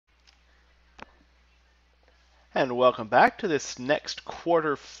And welcome back to this next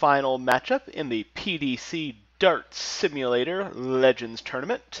quarterfinal matchup in the PDC Dart Simulator Legends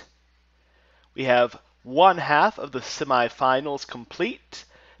Tournament. We have one half of the semifinals complete.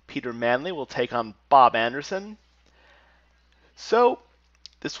 Peter Manley will take on Bob Anderson. So,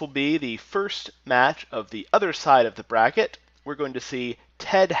 this will be the first match of the other side of the bracket. We're going to see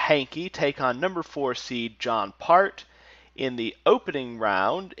Ted Hankey take on number 4 seed John Part in the opening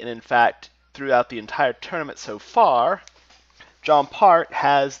round, and in fact, throughout the entire tournament so far, John Part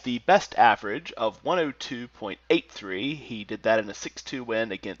has the best average of 102.83. He did that in a 6-2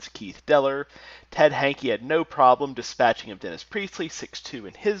 win against Keith Deller. Ted Hankey had no problem dispatching of Dennis Priestley, 6-2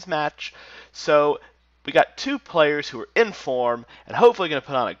 in his match. So we got two players who are in form and hopefully going to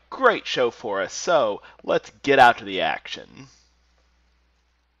put on a great show for us. So let's get out to the action.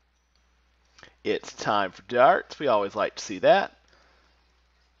 It's time for darts. We always like to see that.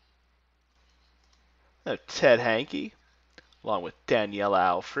 Now, Ted Hankey, along with Danielle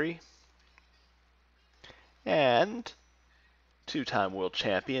Alfrey, and two-time world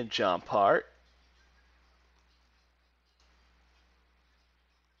champion John Part.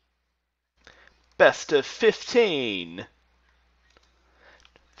 Best of 15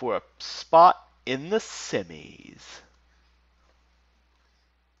 for a spot in the semis.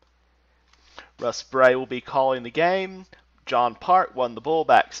 Russ Bray will be calling the game. John Part won the bull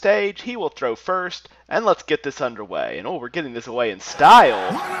backstage. He will throw first, and let's get this underway. And we're getting this away in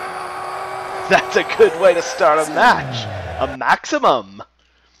style. That's a good way to start a match. A maximum.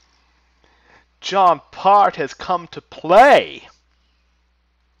 John Part has come to play.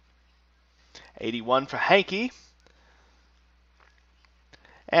 81 for Hankey.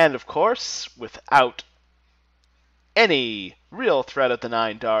 And of course, without any real threat at the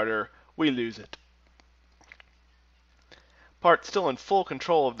 9-darter, we lose it. Part still in full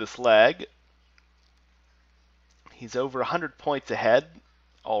control of this leg. He's over 100 points ahead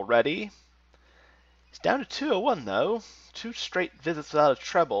already. He's down to 201 though. 2 straight visits without a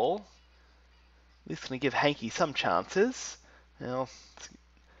treble. At least going to give Hankey some chances. You know,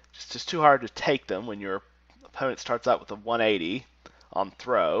 it's just too hard to take them when your opponent starts out with a 180 on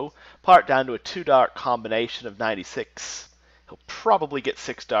throw. Part down to a 2-dart combination of 96. He'll probably get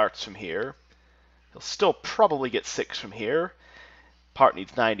 6 darts from here. He'll still probably get 6 from here. Part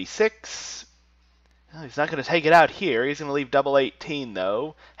needs 96. Oh, he's not going to take it out here. He's going to leave double 18,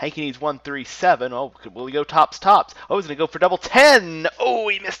 though. Hankey needs 137. Oh, will he go tops? Oh, he's going to go for double 10. Oh,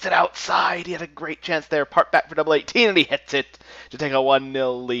 he missed it outside. He had a great chance there. Part back for double 18, and he hits it to take a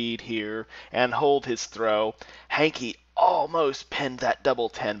 1-0 lead here and hold his throw. Hankey almost pinned that double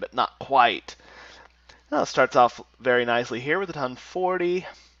 10, but not quite. Well, starts off very nicely here with a 140.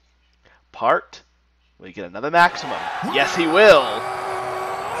 Part. Will he get another maximum? Yes, he will.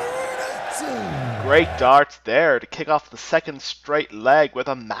 Great darts there to kick off the second straight leg with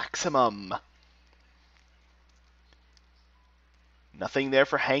a maximum. Nothing there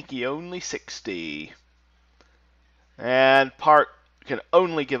for Hankey, only 60. And Part can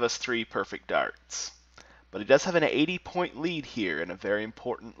only give us 3 perfect darts. But he does have an 80-point lead here in a very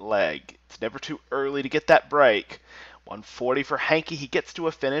important leg. It's never too early to get that break. 140 for Hankey. He gets to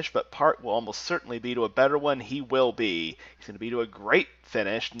a finish, but Part will almost certainly be to a better one. He will be. He's going to be to a great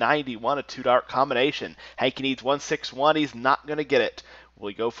finish. 91, a 2-dart combination. Hankey needs 161. He's not going to get it. Will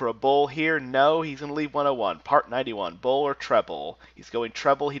he go for a bull here? No, he's going to leave 101. Part 91, bull or treble. He's going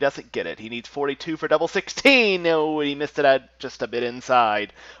treble. He doesn't get it. He needs 42 for double 16. No, he missed it at just a bit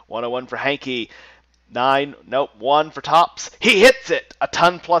inside. 101 for Hankey. 1 for tops. He hits it. A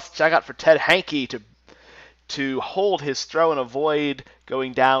ton plus checkout for Ted Hankey to hold his throw and avoid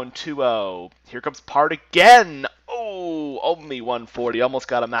going down 2-0. Here comes Part again. Oh, only 140. Almost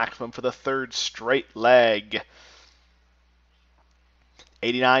got a maximum for the third straight leg.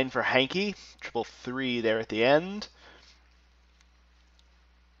 89 for Hankey. 333 there at the end.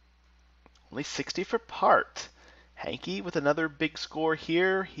 Only 60 for Part. Hankey with another big score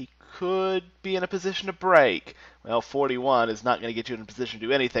here. He could be in a position to break. Well, 41 is not going to get you in a position to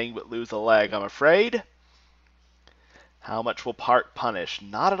do anything but lose a leg, I'm afraid. How much will Part punish?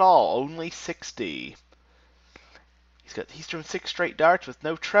 Not at all, only 60. He's thrown 6 straight darts with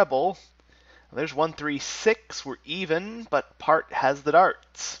no treble. There's 136. We're even, but Part has the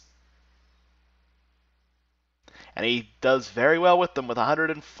darts. And he does very well with them with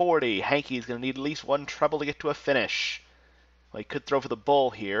 140. Hankey's going to need at least 1 treble to get to a finish. Well, he could throw for the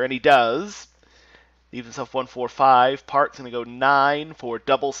bull here, and he does. Leaves himself 145. Part's going to go 9 for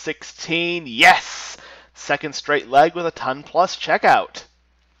double 16. Yes! Second straight leg with a ton plus checkout.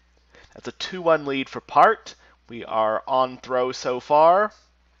 That's a 2-1 lead for Part. We are on throw so far.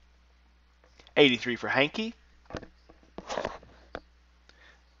 83 for Hankey.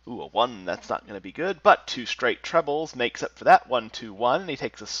 Ooh, a 1, that's not going to be good, but 2 straight trebles makes up for that. 1-2-1, and he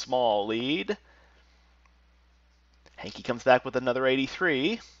takes a small lead. Hankey comes back with another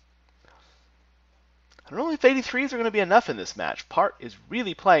 83. I don't know if 83s are going to be enough in this match. Part is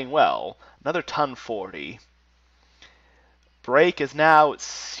really playing well. Another ton 40. Break is now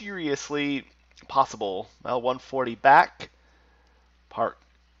seriously possible. Well, 140 back. Part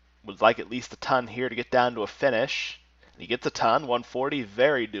would like at least a ton here to get down to a finish. He gets a ton, 140,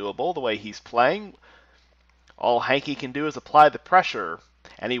 very doable the way he's playing. All Hankey can do is apply the pressure,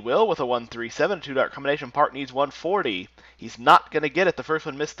 and he will with a 137, 2-dart combination. Part needs 140. He's not going to get it. The first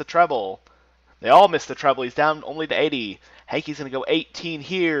one missed the treble. They all missed the treble. He's down only to 80. Hankey's going to go 18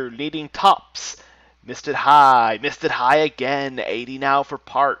 here, leading tops. Missed it high again. 80 now for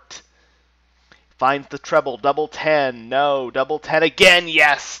Part. Finds the treble, double 10, no, double 10 again,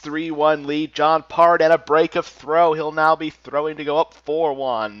 yes, 3-1 lead, John Part, and a break of throw. He'll now be throwing to go up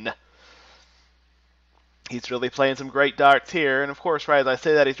 4-1. He's really playing some great darts here, and of course, right as I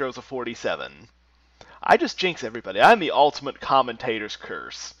say that, he throws a 47. I just jinx everybody. I'm the ultimate commentator's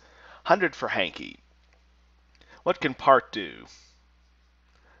curse. 100 for Hankey. What can Part do?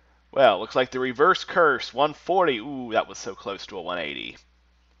 Well, looks like the reverse curse, 140. Ooh, that was so close to a 180.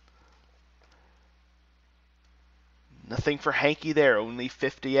 Nothing for Hankey there, only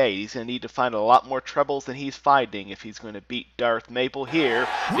 58. He's going to need to find a lot more trebles than he's finding if he's going to beat Darth Maple here,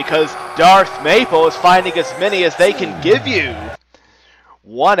 because Darth Maple is finding as many as they can give you.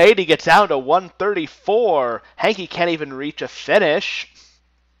 180 gets down to 134. Hankey can't even reach a finish.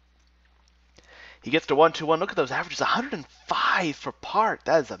 He gets to 121. Look at those averages, 105 for Part.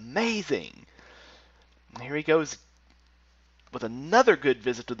 That is amazing. And here he goes with another good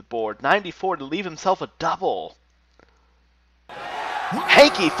visit to the board, 94 to leave himself a double.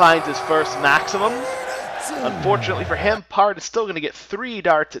 Hankey finds his first maximum. Unfortunately for him, Part is still going to get 3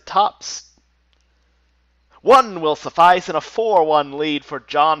 darts at tops. 1 will suffice, and a 4-1 lead for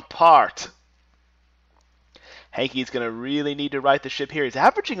John Part. Hankey's going to really need to right the ship here. He's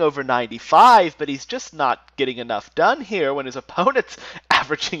averaging over 95, but he's just not getting enough done here when his opponent's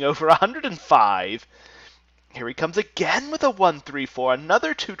averaging over 105. Here he comes again with a 1-3-4,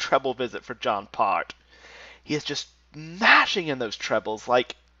 another 2 treble visit for John Part. He is just mashing in those trebles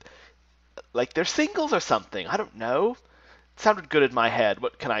like they're singles or something. I don't know. It sounded good in my head.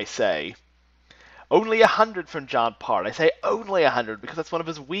 What can I say? Only 100 from John Part. I say only 100 because that's one of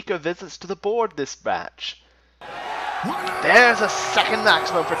his weaker visits to the board this match. There's a second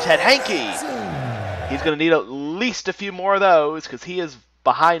maximum for Ted Hankey. He's going to need at least a few more of those because he is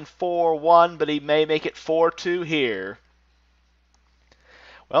behind 4-1, but he may make it 4-2 here.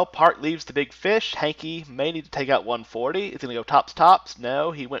 Well, Part leaves the big fish. Hankey may need to take out 140. Is he going to go tops?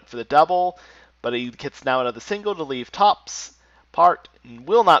 No, he went for the double, but he gets now another single to leave tops. Part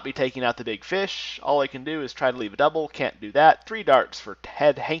will not be taking out the big fish. All I can do is try to leave a double. Can't do that. 3 darts for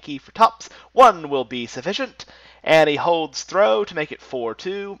Ted Hankey for tops. 1 will be sufficient. And he holds throw to make it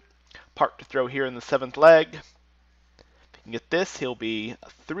 4-2. Part to throw here in the 7th leg. If he can get this, he'll be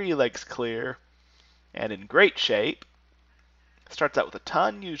 3 legs clear and in great shape. Starts out with a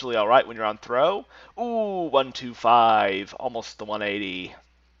ton, usually alright when you're on throw. Ooh, 125, almost the 180.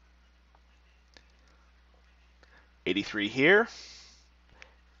 83 here.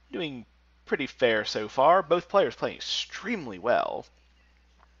 Doing pretty fair so far. Both players playing extremely well.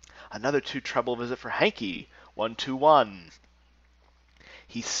 Another 2 treble visit for Hankey. 121.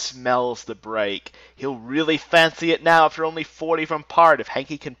 He smells the break. He'll really fancy it now after only 40 from Part. If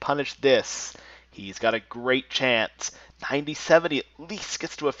Hankey can punish this, he's got a great chance. 97, he at least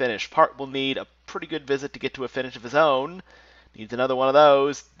gets to a finish. Part will need a pretty good visit to get to a finish of his own. Needs another one of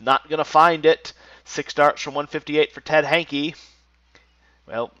those. Not going to find it. 6 darts from 158 for Ted Hankey.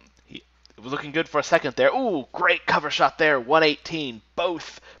 Well, it was looking good for a second there. Ooh, great cover shot there. 118.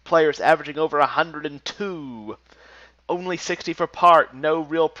 Both players averaging over 102. Only 60 for Part. No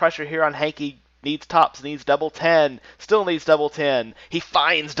real pressure here on Hankey. Needs tops. Needs double 10. Still needs double 10. He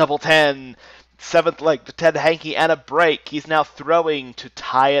finds double 10. 7th leg to Ted Hankey and a break. He's now throwing to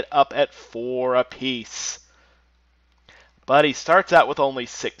tie it up at 4 apiece. But he starts out with only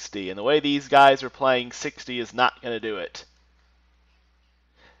 60, and the way these guys are playing, 60 is not going to do it.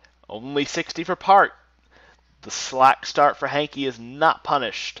 Only 60 for Part. The slack start for Hankey is not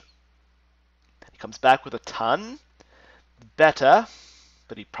punished. He comes back with a ton. Better,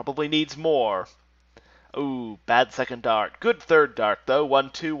 but he probably needs more. Ooh, bad second dart. Good third dart, though.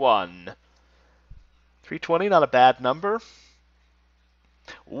 1-2-1. 320, not a bad number.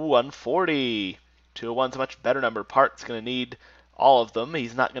 Ooh, 140. 201's a much better number. Part's going to need all of them.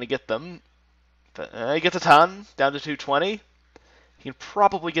 He's not going to get them. He gets a ton, down to 220. He can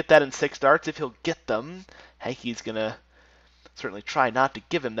probably get that in 6 darts if he'll get them. Hankey's going to certainly try not to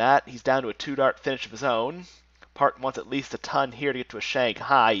give him that. He's down to a 2-dart finish of his own. Park wants at least a ton here to get to a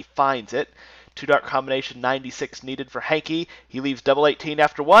Shanghai. He finds it. 2-dart combination, 96 needed for Hankey. He leaves double 18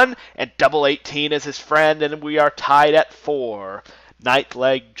 after 1, and double 18 is his friend, and we are tied at 4. Ninth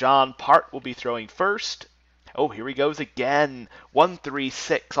leg, John Part will be throwing first. Oh, here he goes again.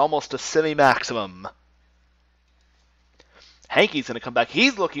 136, almost a semi-maximum. Hankey's going to come back.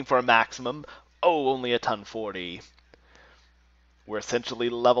 He's looking for a maximum. Oh, only a ton 40. We're essentially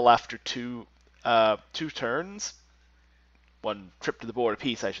level after two turns. One trip to the board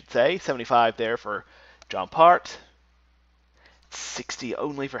apiece, I should say. 75 there for John Part. 60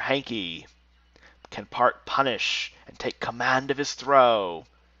 only for Hankey. Can Part punish and take command of his throw?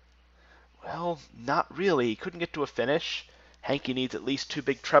 Well, not really. He couldn't get to a finish. Hankey needs at least 2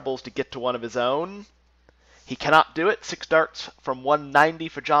 big trebles to get to one of his own. He cannot do it. 6 darts from 190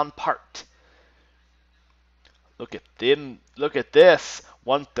 for John Part. Look at them. Look at this.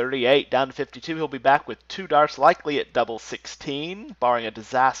 138 down to 52. He'll be back with 2 darts, likely at double 16, barring a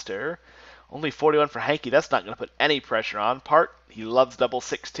disaster. Only 41 for Hankey. That's not going to put any pressure on. Part, he loves double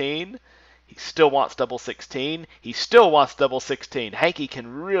 16. He still wants double 16. He still wants double 16. Hankey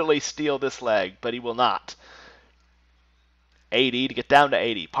can really steal this leg, but he will not. 80 to get down to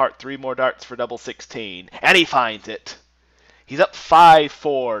 80. Part, 3 more darts for double 16. And he finds it. He's up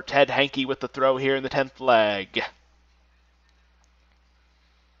 5-4. Ted Hankey with the throw here in the 10th leg.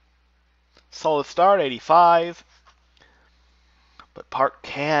 Solid start, 85. But Part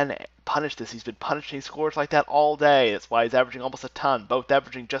can punish this. He's been punishing scores like that all day. That's why he's averaging almost a ton. Both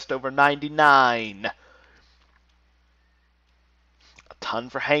averaging just over 99. A ton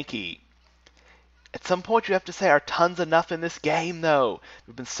for Hankey. At some point you have to say, are tons enough in this game, though?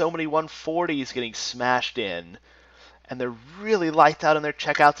 There have been so many 140s getting smashed in. And they're really lights out in their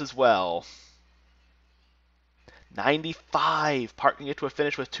checkouts as well. 95. Part can get to a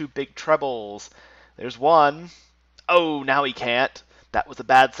finish with 2 big trebles. There's one. Oh, now he can't. That was a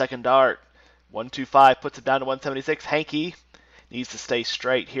bad second dart. 125 puts it down to 176. Hankey needs to stay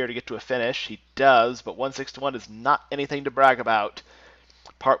straight here to get to a finish. He does, but 161 is not anything to brag about.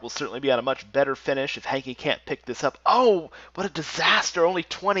 Part will certainly be on a much better finish if Hankey can't pick this up. Oh, what a disaster. Only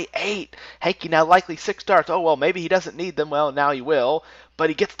 28. Hankey now likely 6 darts. Oh, well, maybe he doesn't need them. Well, now he will. But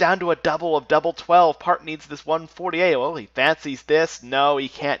he gets down to a double of double 12. Part needs this 148. Well, he fancies this. No, he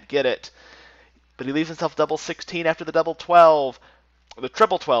can't get it. But he leaves himself double 16 after the double 12. The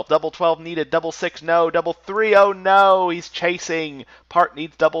triple 12. Double 12 needed. Double 6, no. Double 3, oh no. He's chasing. Part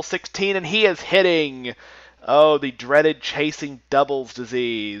needs double 16, and he is hitting. Oh, the dreaded chasing doubles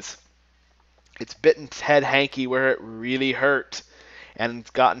disease. It's bitten Ted Hankey where it really hurt, and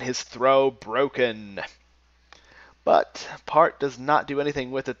it's gotten his throw broken. But Part does not do anything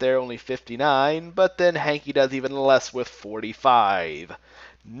with it there, only 59, but then Hankey does even less with 45.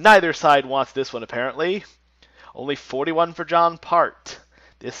 Neither side wants this one, apparently. Only 41 for John Part.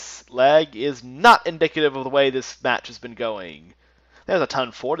 This leg is not indicative of the way this match has been going. There's a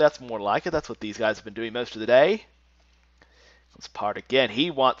ton 40. That's more like it. That's what these guys have been doing most of the day. Let's Part again.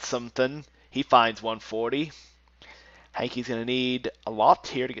 He wants something. He finds 140. Hankey's going to need a lot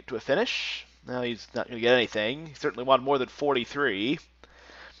here to get to a finish. No, he's not going to get anything. He certainly wanted more than 43.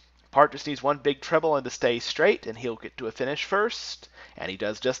 Part just needs 1 big treble and to stay straight, and he'll get to a finish first. And he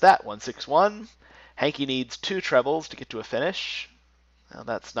does just that, 161. Hankey needs 2 trebles to get to a finish. Now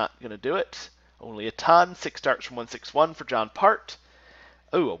that's not going to do it. Only a ton. 6 darts from 161 for John Part.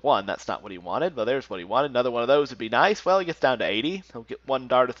 Oh, a 1. That's not what he wanted. Well, there's what he wanted. Another one of those would be nice. Well, he gets down to 80. He'll get 1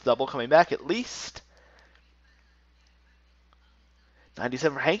 dart at the double coming back at least.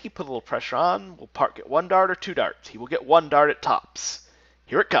 97 for Hankey. Put a little pressure on. Will Part get 1 dart or 2 darts? He will get 1 dart at tops.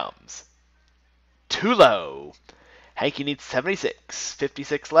 Here it comes. Too low. Hankey needs 76.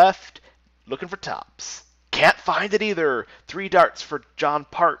 56 left. Looking for tops. Can't find it either. 3 darts for John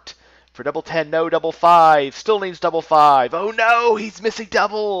Part. For double 10, no. Double 5. Still needs double 5. Oh no, he's missing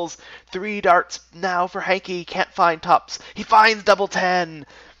doubles. 3 darts now for Hankey. Can't find tops. He finds double 10.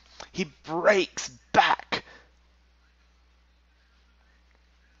 He breaks back.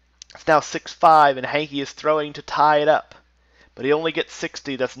 It's now 6-5, and Hankey is throwing to tie it up. But he only gets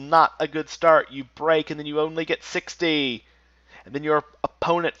 60. That's not a good start. You break, and then you only get 60. And then your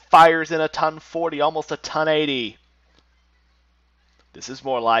opponent fires in a ton 40, almost a ton 80. This is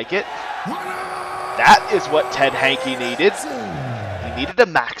more like it. That is what Ted Hankey needed. He needed a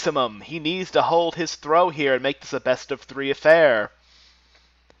maximum. He needs to hold his throw here and make this a best of 3 affair.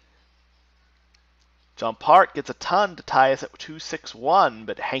 John Part gets a ton to tie us at 261,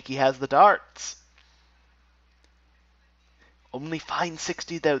 but Hankey has the darts. Only find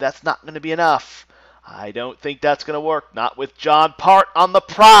 60 though, that's not going to be enough. I don't think that's going to work, not with John Part on the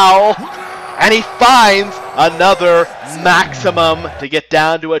prowl. And he finds another maximum to get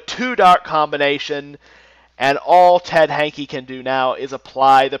down to a 2-dart combination. And all Ted Hankey can do now is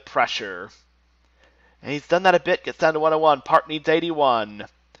apply the pressure. And he's done that a bit, gets down to 101. Part needs 81.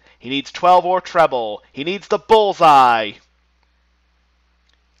 He needs 12 or treble. He needs the bullseye.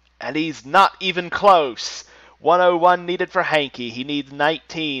 And he's not even close. 101 needed for Hankey. He needs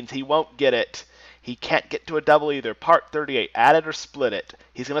 19s. He won't get it. He can't get to a double either. Part 38. Add it or split it.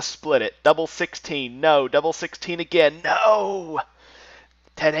 He's going to split it. Double 16. No. Double 16 again. No.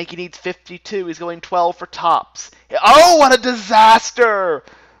 Ted Hankey needs 52. He's going 12 for tops. Oh, what a disaster.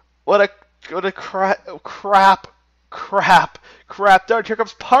 What a crap dart. Here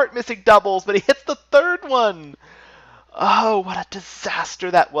comes Part missing doubles, but he hits the third one. Oh, what a disaster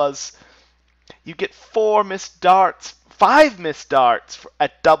that was. You get 4 missed darts, 5 missed darts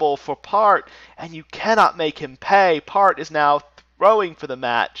at double for Part, and you cannot make him pay. Part is now throwing for the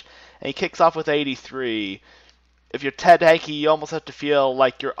match, and he kicks off with 83. If you're Ted Hankey, you almost have to feel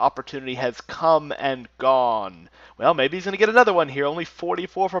like your opportunity has come and gone. Well, maybe he's going to get another one here. Only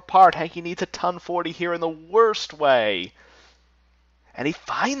 44 for Part. Hankey needs a ton 40 here in the worst way. And he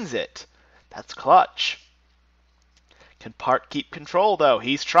finds it. That's clutch. Can Part keep control, though?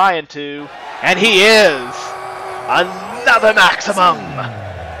 He's trying to. And he is! Another maximum!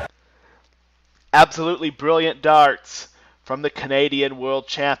 Absolutely brilliant darts from the Canadian world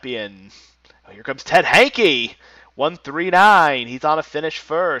champion. Oh, here comes Ted Hankey! 139. He's on a finish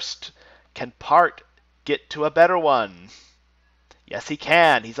first. Can Part get to a better one? Yes, he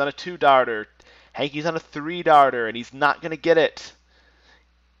can. He's on a 2-darter. Hankey's on a 3-darter, and he's not going to get it.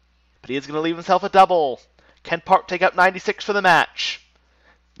 But he is going to leave himself a double. Can Part take out 96 for the match?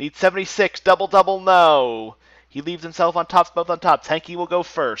 Needs 76. Double, no. He leaves himself on tops, both on tops. Hankey will go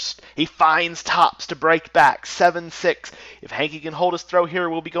first. He finds tops to break back. 7-6. If Hankey can hold his throw here,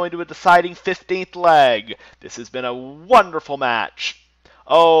 we'll be going to a deciding 15th leg. This has been a wonderful match.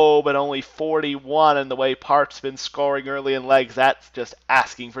 Oh, but only 41, and the way Part's been scoring early in legs, that's just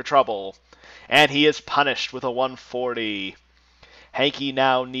asking for trouble. And he is punished with a 140. Hankey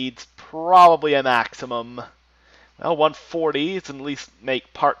now needs probably a maximum. Well, 140 is at least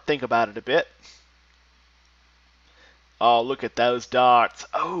make Part think about it a bit. Oh, look at those darts.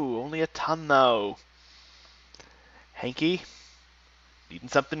 Oh, only a ton, though. Hankey, needing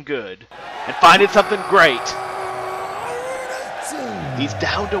something good. And finding something great. He's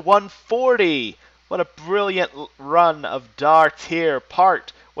down to 140. What a brilliant run of darts here.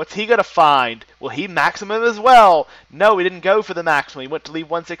 Part, what's he going to find? Will he maximum as well? No, he didn't go for the maximum. He went to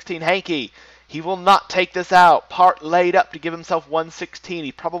leave 116 Hankey. He will not take this out. Part laid up to give himself 116.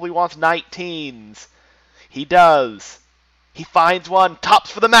 He probably wants 19s. He does. He finds one.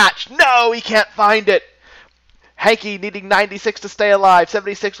 Tops for the match. No, he can't find it. Hankey needing 96 to stay alive.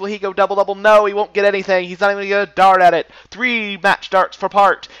 76, will he go double? No, he won't get anything. He's not even going to get a dart at it. 3 match darts for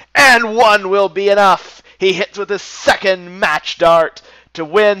Part. And 1 will be enough. He hits with his second match dart to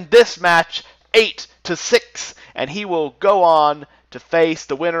win this match 8-6. And he will go on to face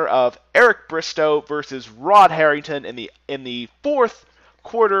the winner of Eric Bristow versus Rod Harrington in the 4th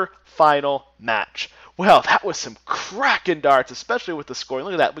quarter-final match. Well, that was some cracking darts, especially with the scoring.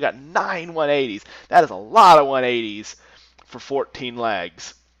 Look at that. We got 9 180s. That is a lot of 180s for 14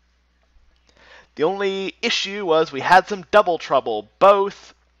 legs. The only issue was we had some double trouble.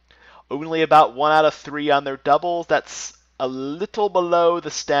 Both only about 1 out of 3 on their doubles. That's a little below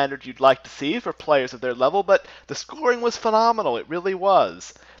the standard you'd like to see for players of their level, but the scoring was phenomenal. It really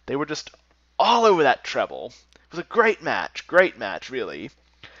was. They were just all over that treble. It was a great match, really.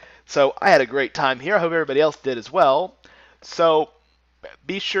 So I had a great time here. I hope everybody else did as well. So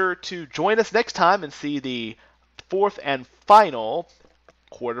be sure to join us next time and see the 4th and final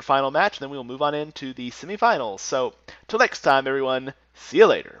quarterfinal match. And then we'll move on into the semifinals. So till next time, everyone, see you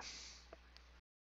later.